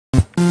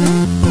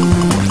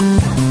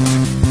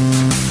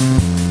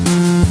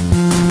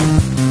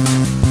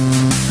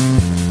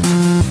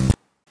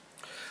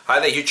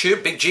G'day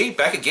YouTube, Big G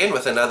back again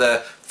with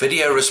another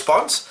video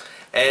response,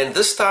 and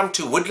this time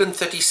to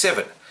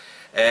Woodlin37,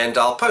 and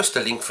I'll post a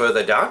link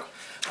further down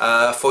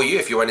for you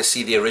if you want to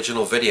see the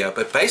original video.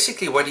 But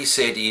basically what he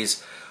said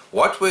is,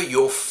 what were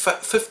your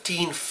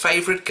 15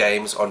 favorite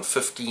games on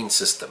 15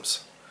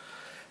 systems?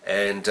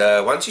 And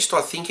once you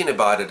start thinking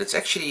about it, it's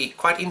actually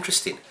quite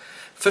interesting.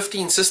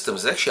 15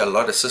 systems is actually a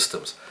lot of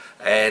systems.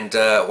 And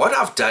what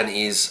I've done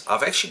is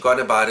I've actually gone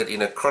about it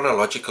in a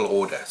chronological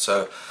order.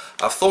 So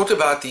I've thought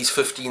about these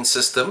 15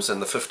 systems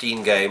and the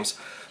 15 games,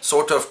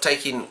 sort of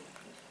taking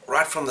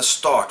right from the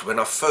start when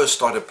I first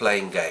started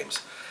playing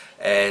games,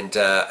 and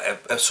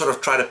I've sort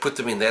of tried to put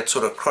them in that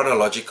sort of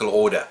chronological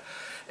order,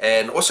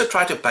 and also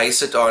try to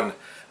base it on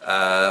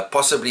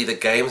possibly the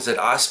games that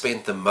I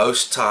spent the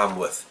most time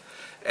with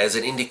as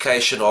an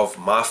indication of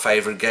my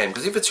favorite game.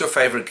 Because if it's your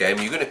favorite game,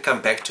 you're going to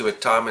come back to it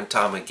time and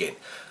time again.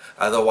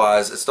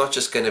 Otherwise, it's not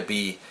just going to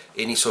be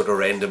any sort of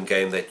random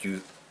game that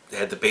you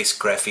had the best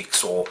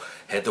graphics or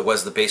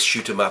was the best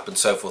shoot 'em up and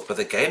so forth, but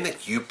the game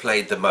that you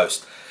played the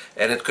most.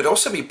 And it could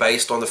also be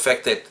based on the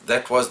fact that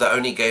that was the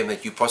only game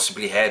that you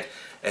possibly had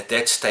at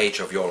that stage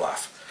of your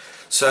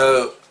life.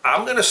 So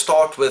I'm going to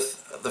start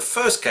with the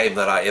first game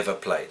that I ever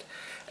played,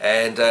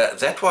 and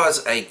that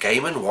was a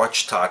Game &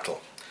 Watch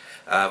title,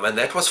 and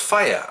that was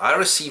Fire. I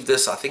received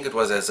this, I think it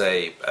was as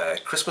a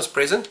Christmas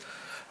present.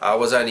 I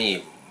was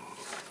only,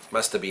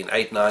 must have been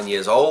 8-9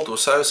 years old or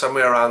so,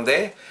 somewhere around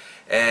there,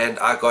 and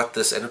I got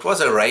this, and it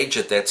was a rage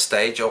at that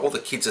stage. All the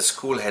kids at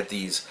school had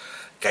these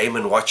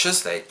Game &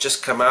 Watches. They had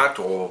just come out,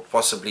 or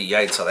possibly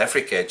in South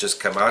Africa had just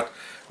come out.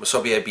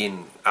 Musobi had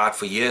been out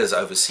for years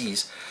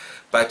overseas,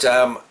 but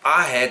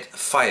I had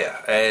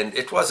Fire, and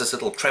it was this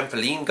little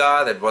trampoline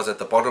guy that was at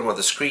the bottom of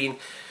the screen,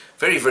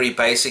 very, very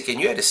basic, and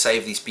you had to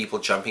save these people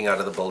jumping out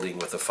of the building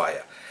with the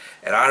fire.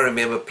 And I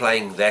remember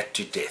playing that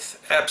to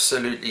death,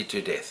 absolutely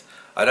to death.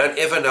 I don't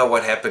ever know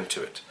what happened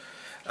to it.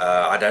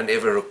 I don't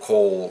ever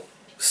recall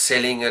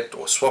selling it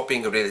or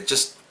swapping it. It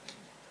just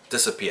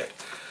disappeared.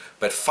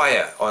 But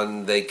Fire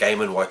on the Game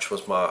 & Watch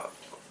was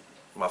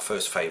my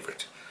first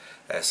favorite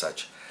as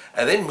such.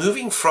 And then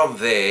moving from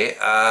there,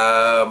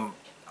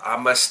 I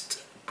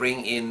must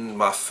bring in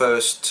my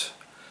first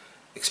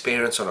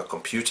experience on a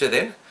computer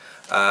then,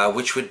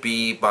 which would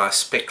be my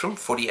Spectrum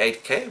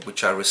 48K,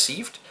 which I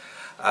received.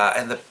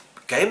 And the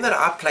game that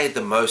I played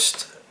the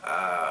most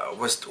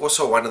was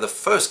also one of the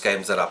first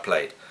games that I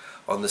played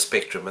on the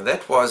Spectrum, and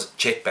that was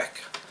Jetpack.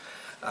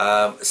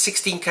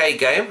 16K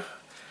game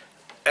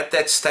at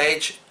that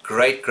stage,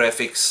 great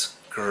graphics,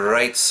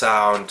 great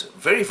sound,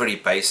 very, very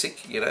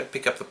basic. You know,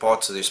 pick up the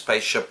parts of the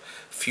spaceship,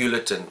 fuel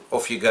it, and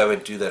off you go,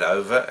 and do that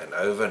over and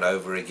over and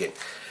over again.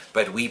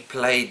 But we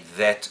played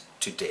that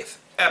to death,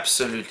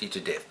 absolutely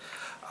to death.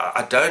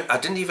 I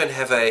didn't even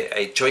have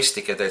a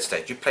joystick at that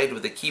stage. You played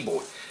with a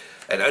keyboard,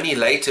 and only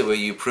later were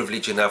you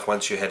privileged enough,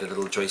 once you had a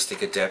little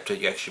joystick adapter,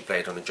 you actually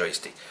played on a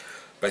joystick.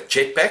 But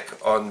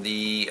Jetpack on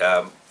the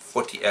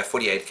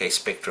 48K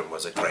Spectrum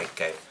was a great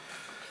game.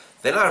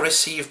 Then I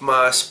received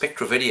my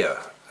Spectra Video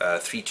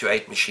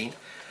 328 machine,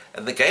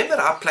 and the game that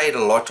I played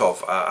a lot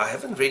of, I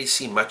haven't really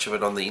seen much of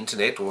it on the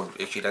internet, or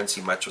actually don't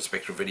see much of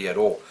Spectra Video at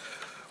all,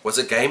 was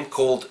a game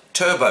called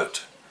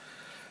Turboat.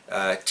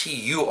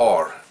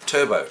 T-U-R,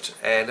 Turboat,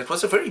 and it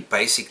was a very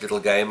basic little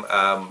game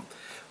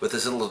with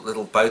this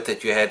little boat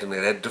that you had, and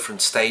it had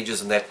different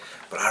stages and that.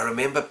 But I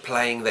remember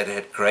playing that. It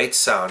had great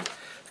sound,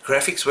 the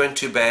graphics weren't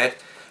too bad,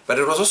 but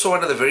it was also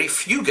one of the very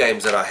few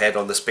games that I had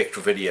on the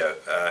Spectra Video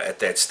at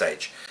that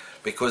stage,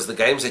 because the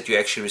games that you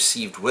actually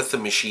received with the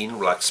machine,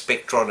 like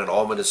Spectron and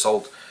Armored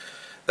Assault,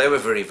 they were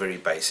very, very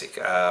basic.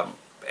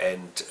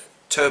 And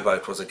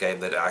Turboat was a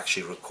game that I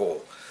actually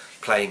recall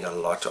playing a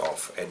lot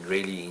of and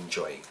really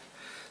enjoying.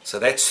 So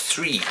that's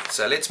 3.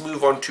 So let's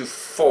move on to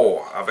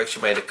 4. I've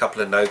actually made a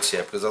couple of notes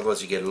here, because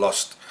otherwise you get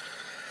lost.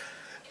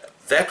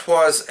 That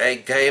was a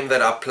game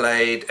that I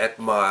played at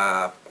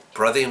my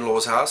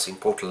brother-in-law's house in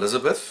Port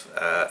Elizabeth,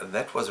 and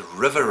that was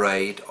River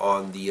Raid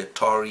on the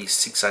Atari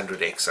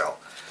 600 XL.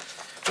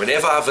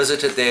 Whenever I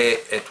visited there,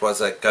 it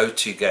was a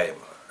go-to game.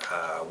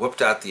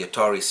 Whipped out the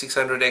Atari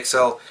 600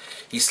 XL,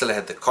 he still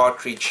had the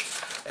cartridge,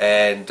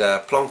 and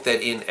plonked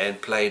that in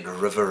and played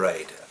River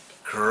Raid.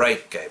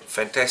 Great game,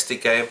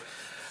 fantastic game.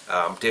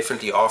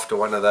 Definitely after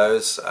one of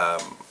those.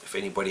 If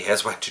anybody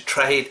has one to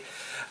trade,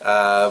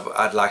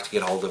 I'd like to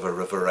get hold of a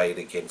River Raid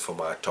again for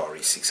my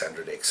Atari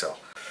 600 XL.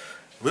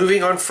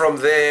 Moving on from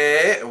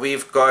there,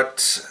 we've got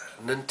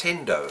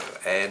Nintendo,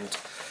 and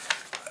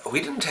we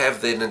didn't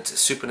have the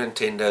Super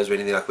Nintendos or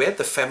anything like. We had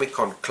the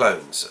Famicom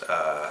clones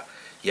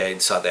here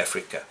in South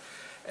Africa,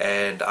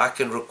 and I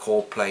can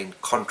recall playing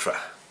Contra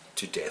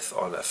to death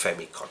on a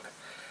Famicom.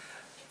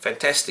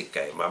 Fantastic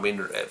game. I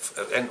mean,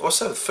 and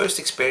also the first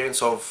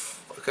experience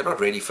of, okay, not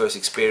really first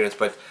experience,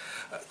 but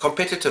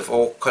competitive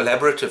or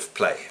collaborative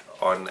play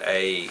on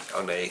a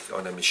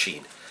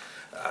machine.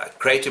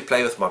 Great to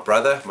play with my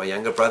brother. My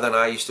younger brother and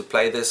I used to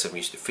play this, and we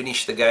used to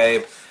finish the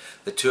game,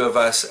 the two of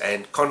us.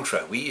 And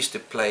Contra, we used to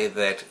play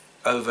that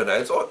over and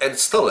over, and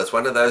still it's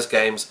one of those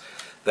games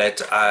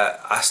that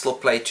I still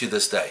play to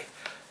this day.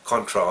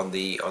 Contra on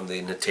the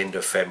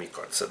Nintendo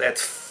Famicom. So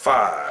that's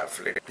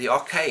 5. The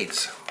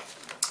arcades,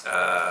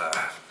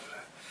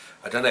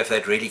 I don't know if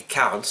that really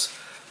counts,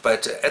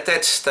 but at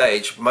that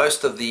stage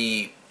most of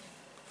the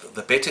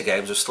better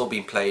games were still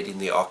being played in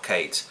the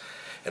arcades,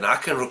 and I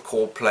can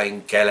recall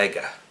playing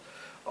Galaga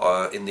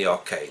in the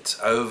arcades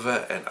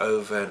over and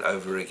over and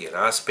over again.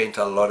 I spent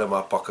a lot of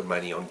my pocket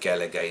money on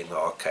Galaga in the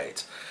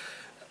arcades.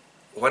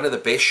 One of the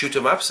best shoot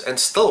 'em ups, and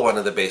still one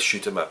of the best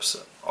shoot 'em ups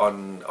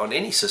on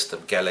any system,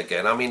 Galaga.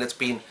 And I mean, it's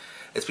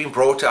been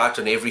brought out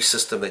on every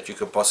system that you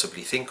can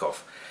possibly think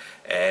of.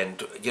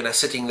 And you know,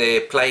 sitting there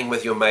playing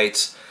with your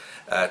mates,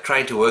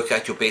 trying to work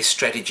out your best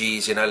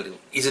strategies. You know,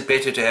 is it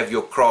better to have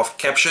your craft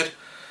captured?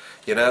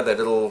 You know, that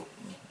little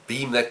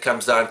beam that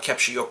comes down,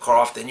 capture your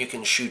craft, then you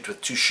can shoot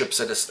with 2 ships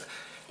at a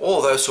all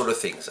those sort of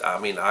things. I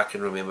mean, I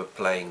can remember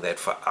playing that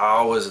for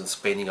hours and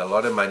spending a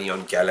lot of money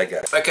on Galaga.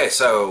 Okay,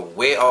 so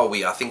where are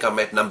we? I think I'm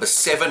at number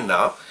 7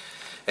 now.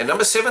 And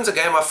number 7's a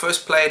game I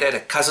first played at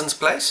a cousin's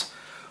place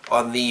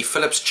on the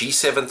Philips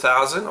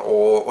G7000,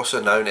 or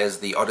also known as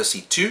the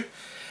Odyssey 2.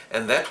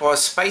 And that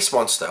was Space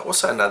Monster,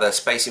 also another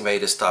Space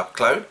Invaders type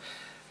clone.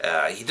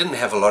 He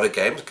didn't have a lot of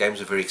games. Games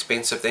were very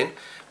expensive then.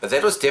 But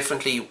that was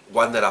definitely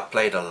one that I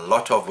played a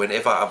lot of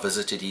whenever I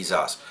visited his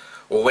house,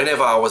 or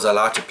whenever I was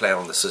allowed to play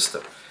on the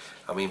system.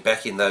 I mean,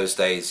 back in those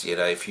days, you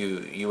know, if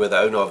you were the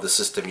owner of the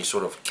system, you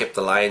sort of kept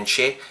the lion's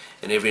share,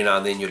 and every now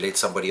and then you let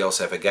somebody else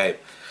have a game.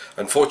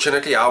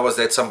 Unfortunately, I was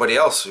that somebody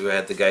else who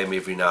had the game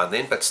every now and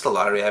then, but still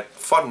I have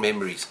fond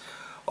memories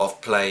of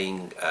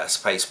playing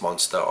Space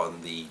Monster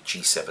on the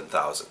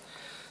G7000.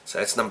 So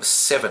that's number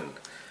 7.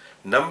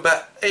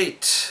 Number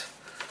 8,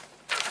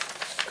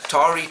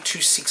 Atari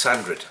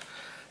 2600.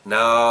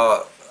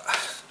 Now,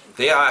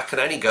 there I can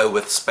only go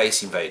with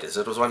Space Invaders.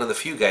 It was one of the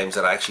few games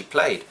that I actually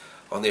played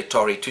on the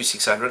Atari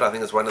 2600. I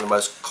think it's one of the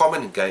most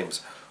common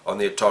games on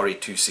the Atari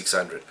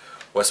 2600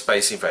 was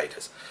Space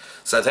Invaders.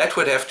 So that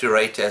would have to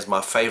rate as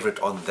my favorite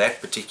on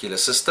that particular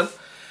system,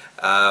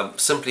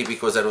 simply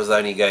because that was the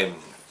only game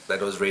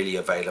that was really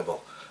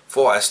available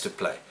for us to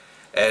play.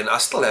 And I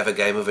still have a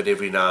game of it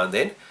every now and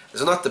then.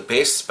 It's not the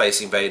best Space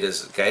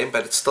Invaders game,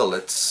 but it's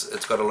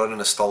got a lot of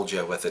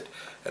nostalgia with it,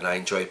 and I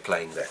enjoy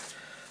playing that.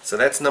 So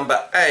that's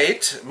number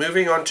 8.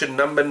 Moving on to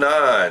number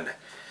 9.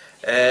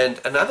 And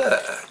another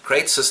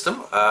great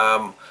system,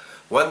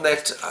 one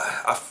that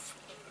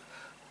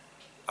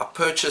I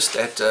purchased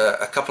at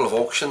a couple of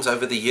auctions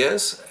over the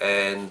years,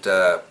 and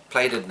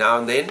played it now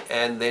and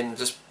then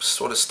just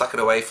sort of stuck it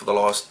away for the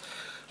last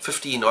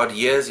 15 odd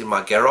years in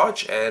my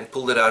garage, and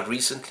pulled it out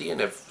recently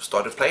and have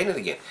started playing it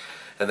again.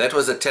 And that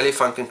was a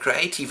Telefunken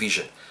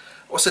Creativision.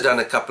 Also done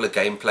a couple of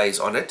gameplays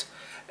on it,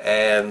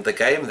 and the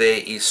game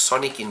there is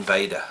Sonic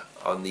Invader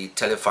on the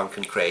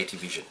Telefunken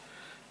Creativision.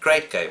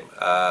 Great game,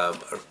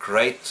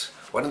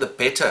 one of the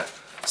better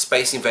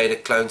Space Invader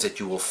clones that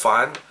you will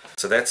find.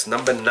 So that's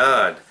number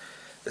 9.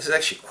 This is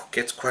actually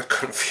gets quite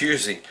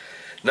confusing.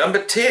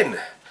 Number 10,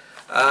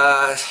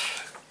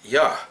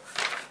 yeah,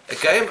 a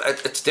game.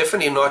 It's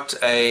definitely not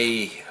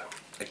a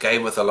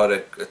game with a lot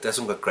of. It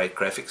doesn't got great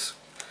graphics,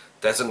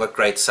 doesn't got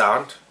great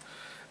sound.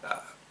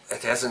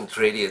 It hasn't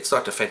really. It's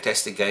not a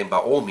fantastic game by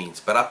all means,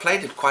 but I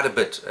played it quite a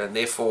bit, and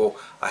therefore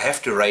I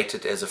have to rate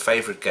it as a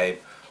favorite game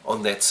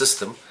on that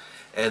system.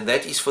 And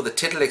that is for the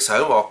Telex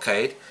Home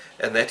Arcade,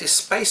 and that is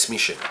Space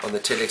Mission on the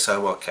Telex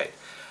Home Arcade.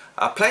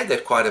 I played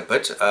that quite a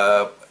bit.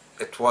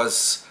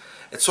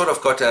 It sort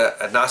of got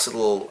a nice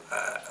little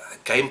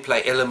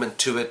gameplay element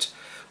to it,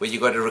 where you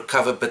got to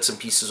recover bits and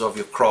pieces of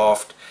your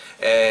craft,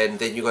 and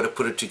then you got to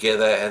put it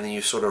together, and then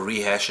you sort of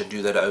rehash and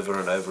do that over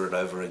and over and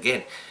over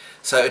again.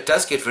 So it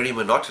does get very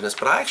monotonous,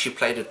 but I actually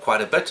played it quite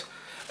a bit,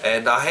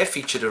 and I have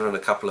featured it on a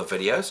couple of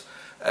videos.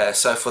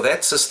 So for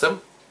that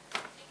system,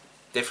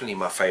 definitely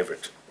my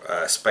favorite.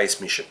 Space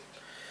Mission.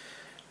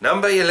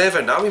 Number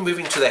 11. Now we're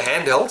moving to the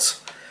handhelds,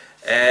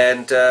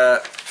 and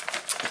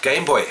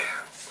Game Boy,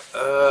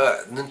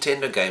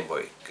 Nintendo Game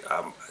Boy.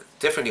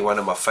 Definitely one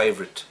of my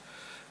favorite,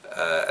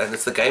 and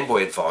it's the Game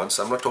Boy Advance.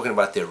 I'm not talking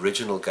about the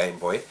original Game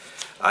Boy.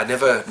 I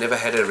never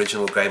had an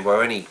original Game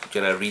Boy. Only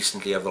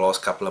recently, over the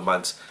last couple of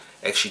months,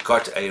 actually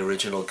got a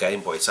original Game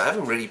Boy. So I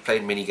haven't really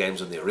played many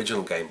games on the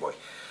original Game Boy,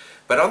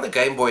 but on the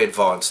Game Boy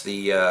Advance,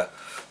 the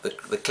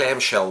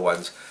clamshell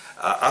ones.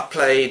 I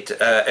played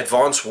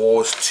Advance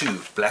Wars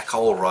 2, Black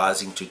Hole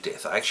Rising to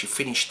Death. I actually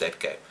finished that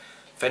game.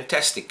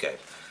 Fantastic game.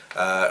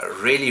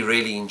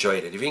 Really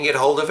enjoyed it. If you can get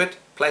hold of it,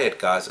 play it,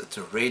 guys. It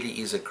really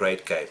is a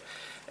great game.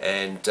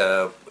 And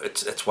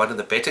it's one of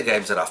the better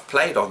games that I've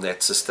played on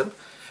that system,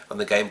 on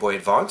the Game Boy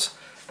Advance.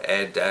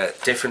 And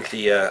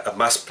definitely a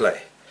must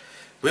play.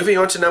 Moving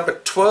on to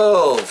number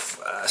 12.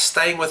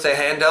 Staying with the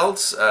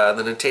handhelds,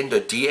 the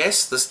Nintendo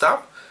DS this time.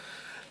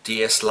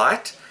 DS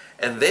Lite.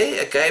 And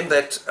there, a game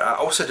that I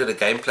also did a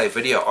gameplay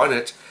video on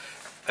it,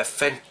 a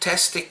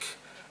fantastic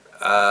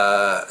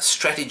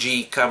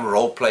strategy come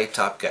role-play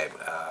type game.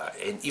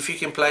 And if you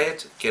can play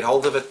it, get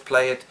hold of it,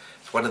 play it.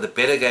 It's one of the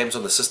better games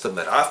on the system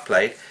that I've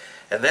played,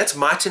 and that's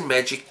Might and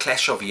Magic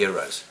Clash of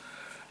Heroes.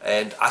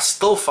 And I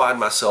still find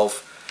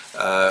myself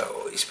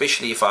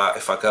especially if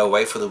I go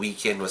away for the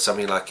weekend with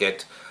something like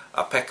that.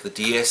 I pack the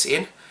DS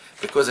in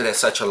because it has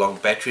such a long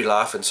battery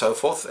life and so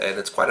forth, and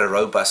it's quite a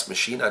robust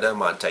machine. I don't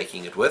mind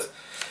taking it with,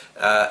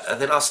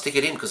 and then I'll stick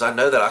it in because I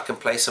know that I can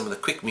play some of the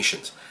quick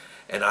missions,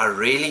 and I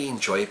really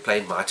enjoy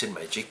playing Might and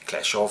Magic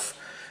Clash of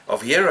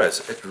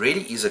Heroes. It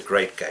really is a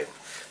great game.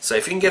 So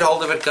if you can get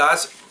hold of it,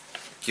 guys,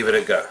 give it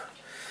a go.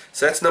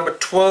 So that's number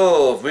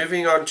 12.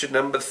 Moving on to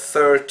number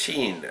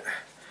 13.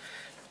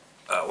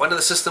 One of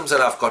the systems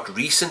that I've got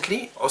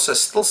recently, also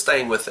still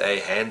staying with a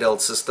handheld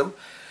system,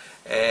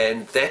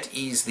 and that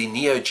is the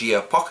Neo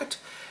Geo Pocket.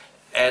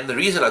 And the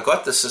reason I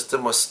got this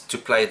system was to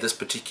play this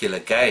particular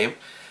game,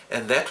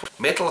 and that was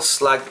Metal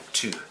Slug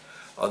 2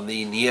 on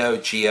the Neo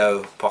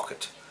Geo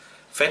Pocket.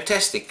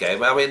 Fantastic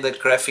game. I mean, the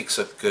graphics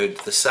are good,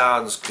 the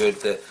sound's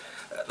good, the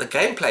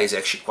gameplay is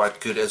actually quite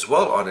good as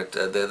well on it.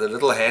 The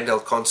little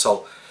handheld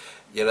console,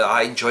 you know,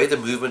 I enjoy the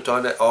movement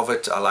of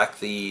it. I like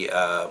the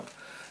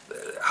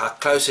how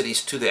close it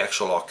is to the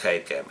actual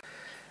arcade game.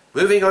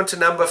 Moving on to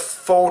number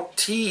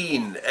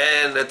 14,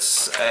 and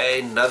it's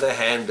another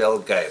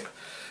handheld game.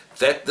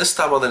 This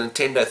time on the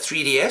Nintendo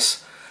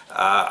 3DS.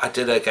 I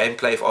did a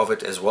gameplay of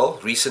it as well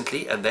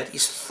recently, and that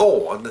is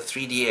Thor on the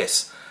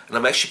 3DS. And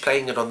I'm actually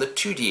playing it on the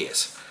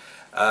 2DS.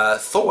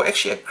 Thor,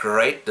 actually a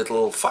great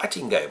little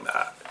fighting game.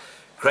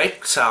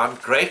 Great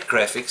sound, great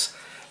graphics,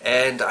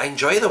 and I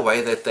enjoy the way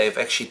that they've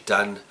actually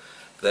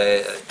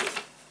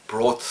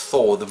brought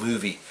Thor, the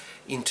movie,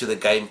 into the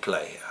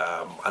gameplay.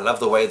 I love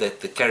the way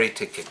that the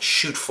character can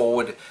shoot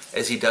forward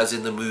as he does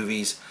in the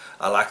movies.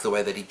 I like the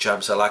way that he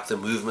jumps. I like the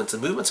movements. The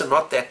movements are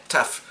not that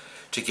tough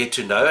to get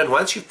to know, and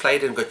once you've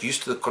played and got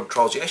used to the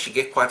controls, you actually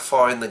get quite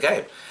far in the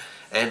game.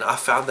 And I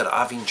found that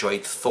I've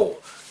enjoyed Thor,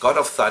 God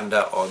of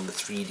Thunder on the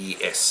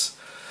 3DS.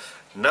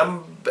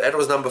 That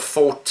was number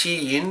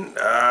 14.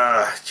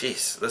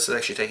 Jeez, this is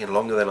actually taking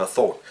longer than I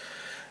thought.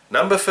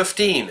 Number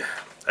 15.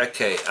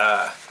 Okay,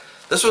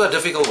 this was a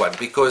difficult one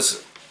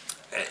because,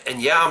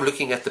 and yeah, I'm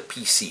looking at the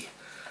PC.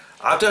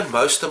 I've done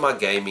most of my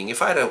gaming.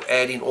 If I had to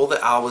add in all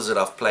the hours that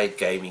I've played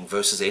gaming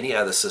versus any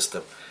other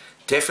system,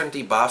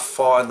 definitely by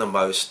far and the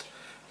most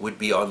would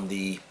be on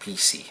the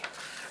PC.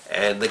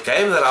 And the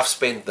game that I've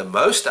spent the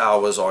most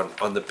hours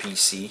on the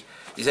PC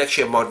is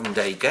actually a modern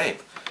day game,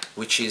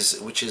 which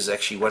is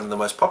actually one of the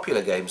most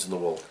popular games in the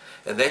world,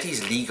 and that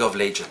is League of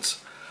Legends.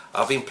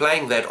 I've been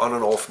playing that on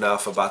and off now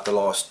for about the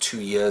last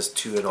 2 years,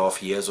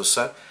 2.5 years or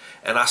so,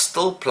 and I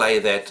still play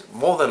that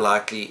more than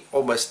likely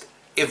almost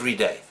every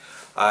day.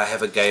 I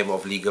have a game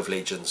of League of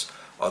Legends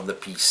on the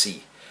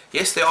PC.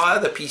 Yes, there are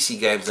other PC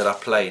games that I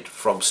played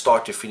from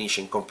start to finish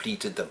and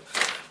completed them,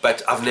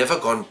 but I've never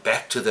gone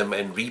back to them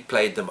and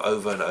replayed them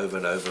over and over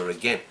and over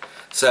again.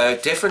 So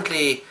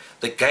definitely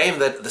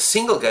the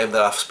single game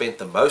that I've spent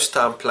the most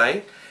time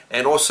playing,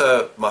 and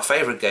also my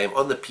favorite game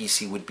on the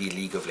PC, would be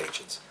League of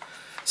Legends.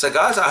 So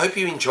guys, I hope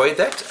you enjoyed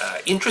that.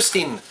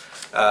 Interesting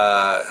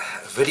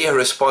video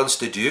response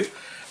to do,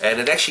 and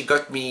it actually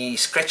got me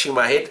scratching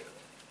my head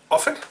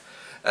often,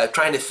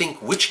 trying to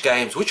think which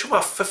are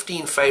my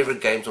 15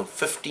 favorite games on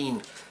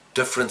 15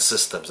 different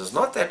systems. It's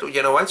not that,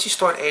 you know, once you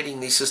start adding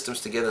these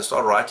systems together and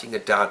start writing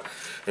it down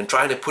and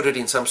trying to put it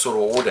in some sort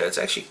of order, it's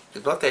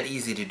not that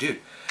easy to do.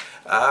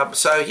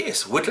 So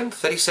yes,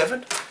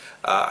 Woodlin37,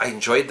 I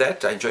enjoyed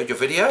that. I enjoyed your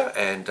video,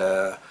 and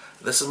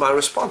this is my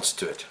response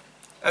to it.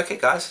 Okay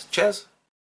guys, cheers.